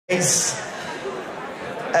as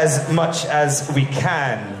much as we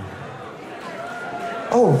can.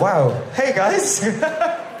 Oh, wow. Hey, guys.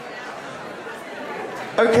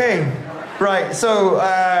 Okay, right. So,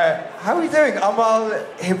 how are we doing? Amal,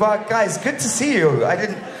 Hibaq, guys, good to see you.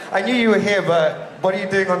 I knew you were here, but what are you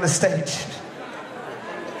doing on the stage?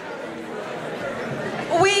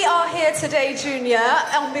 We are here today, Junior,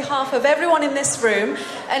 on behalf of everyone in this room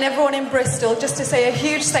and everyone in Bristol, just to say a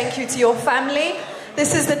huge thank you to your family.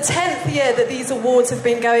 This is the 10th year that these awards have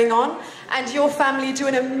been going on, and your family do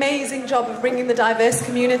an amazing job of bringing the diverse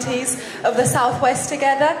communities of the Southwest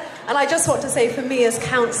together. And I just want to say, for me as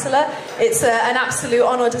councillor, it's an absolute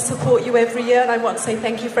honour to support you every year, and I want to say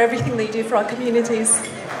thank you for everything that you do for our communities.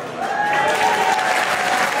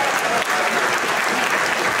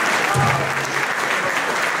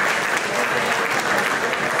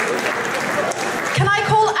 Can I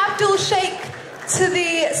call Abdul Sheikh to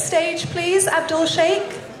the stage, please? Abdul Sheikh.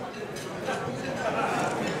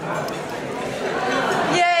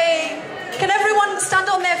 Yay! Can everyone stand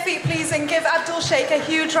on their feet, please, and give Abdul Sheikh a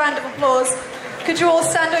huge round of applause? Could you all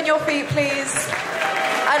stand on your feet, please?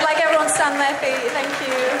 I'd like everyone to stand on their feet. Thank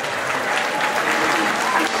you.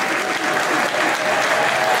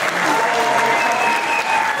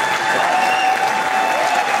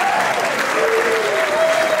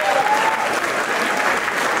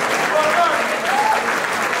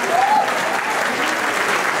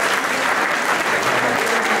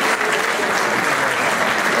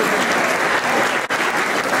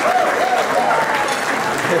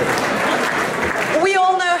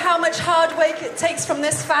 Hard work it takes from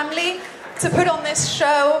this family to put on this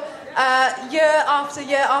show year after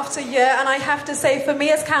year after year, and I have to say, for me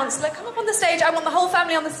as councillor, come up on the stage. I want the whole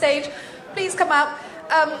family on the stage. Please come up.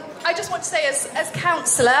 I just want to say, as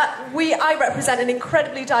councillor, I represent an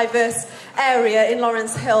incredibly diverse area in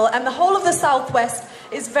Lawrence Hill, and the whole of the Southwest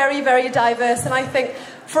is very, very diverse. And I think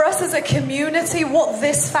for us as a community, what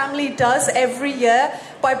this family does every year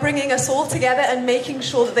by bringing us all together and making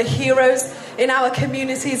sure that the heroes in our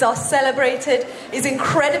communities are celebrated is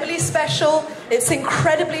incredibly special. It's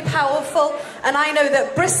incredibly powerful. And I know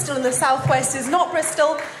that Bristol and the Southwest is not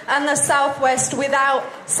Bristol and the Southwest without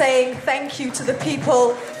saying thank you to the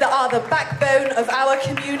people that are the backbone of our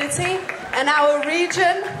community and our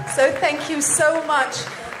region. So thank you so much.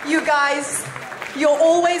 You guys, you're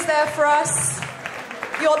always there for us.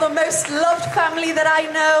 You're the most loved family that I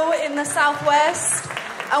know in the Southwest.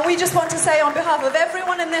 And we just want to say, on behalf of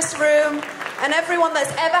everyone in this room and everyone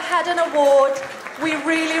that's ever had an award, we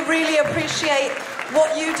really, really appreciate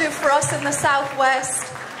what you do for us in the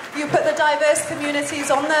Southwest. You put the diverse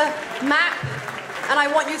communities on the map, and I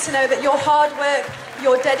want you to know that your hard work,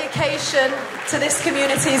 your dedication to this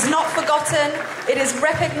community is not forgotten. It is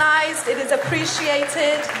recognised, it is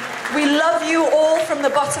appreciated. We love you all from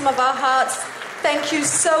the bottom of our hearts. Thank you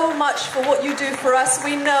so much for what you do for us.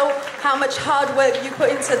 We know how much hard work you put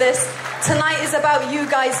into this. Tonight is about you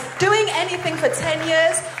guys. Doing anything for 10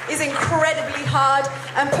 years is incredibly hard,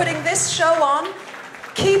 and putting this show on,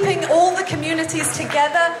 keeping all the communities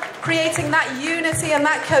together, creating that unity and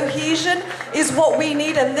that cohesion is what we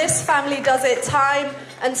need, and this family does it time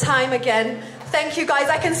and time again. Thank you guys.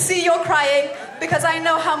 I can see you're crying because I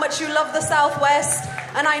know how much you love the Southwest,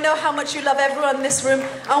 and I know how much you love everyone in this room,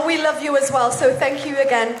 and we love you as well. So thank you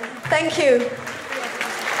again. Thank you.